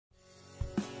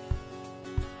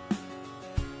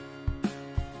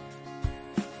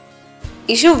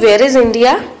Ishu, where is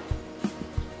India?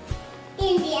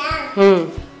 India.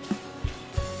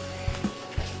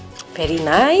 Very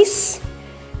nice.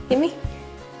 Amy,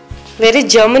 where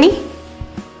is Germany?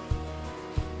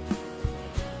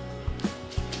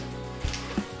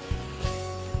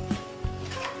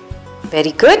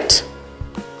 Very good.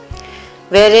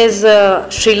 Where is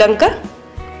Sri Lanka?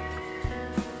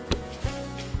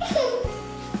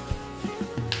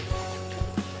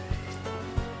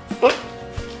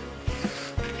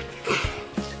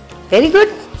 Very good.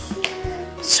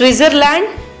 Switzerland.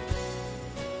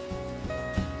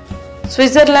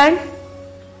 Switzerland.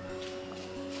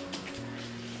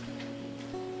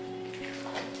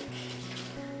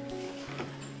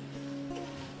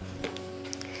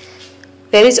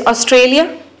 Where is Australia?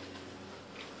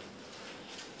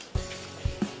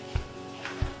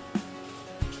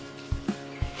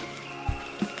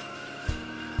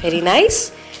 Very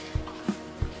nice.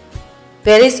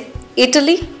 Where is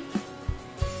Italy?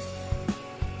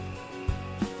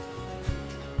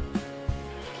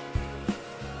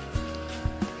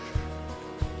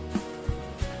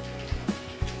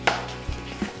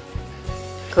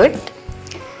 Good.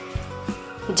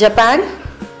 Japan.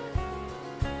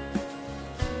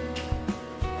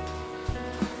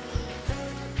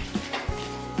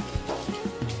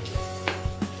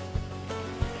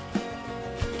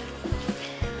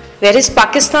 Where is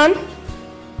Pakistan?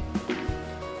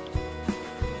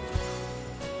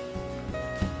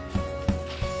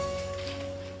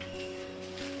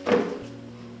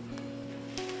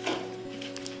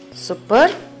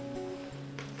 Super.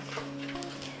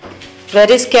 Where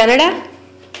is Canada?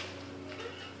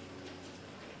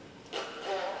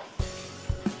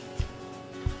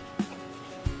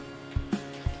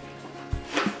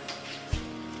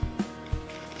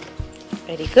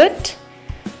 Very good.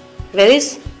 Where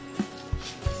is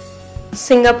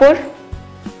Singapore?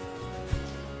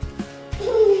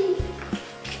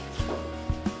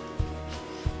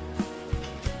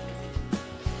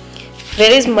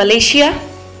 Where is Malaysia?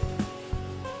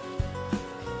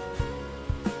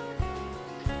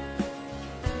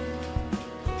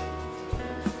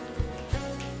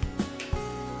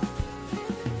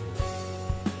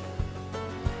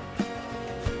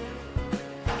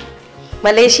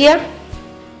 Malaysia.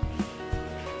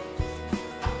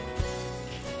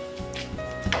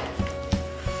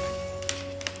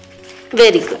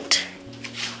 Very good.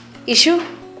 Ishu,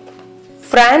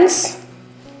 France.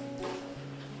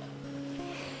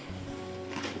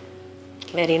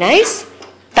 Very nice.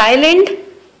 Thailand.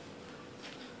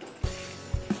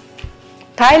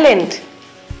 Thailand.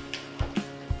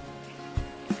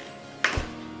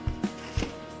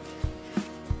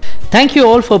 Thank you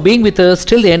all for being with us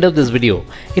till the end of this video.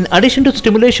 In addition to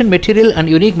stimulation material and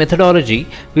unique methodology,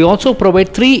 we also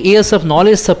provide 3 years of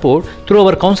knowledge support through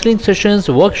our counseling sessions,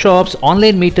 workshops,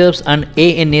 online meetups and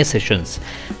ANA sessions.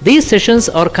 These sessions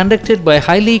are conducted by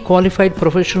highly qualified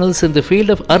professionals in the field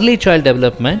of early child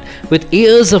development with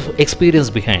years of experience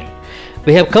behind.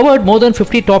 We have covered more than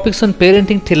 50 topics on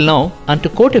parenting till now, and to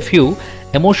quote a few: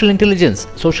 emotional intelligence,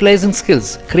 socializing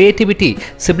skills, creativity,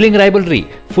 sibling rivalry,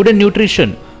 food and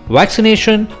nutrition,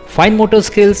 vaccination, fine motor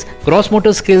skills, gross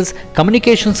motor skills,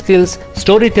 communication skills,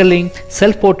 storytelling,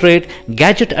 self-portrait,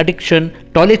 gadget addiction,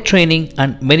 toilet training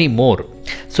and many more.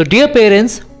 So dear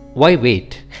parents, why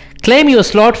wait? Claim your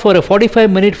slot for a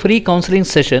 45-minute free counseling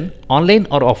session, online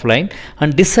or offline,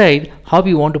 and decide how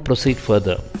you want to proceed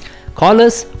further. Call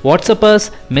us, WhatsApp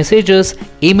us, message us,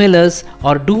 email us,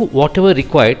 or do whatever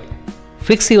required.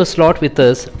 Fix your slot with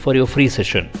us for your free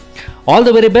session. All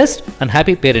the very best and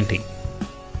happy parenting.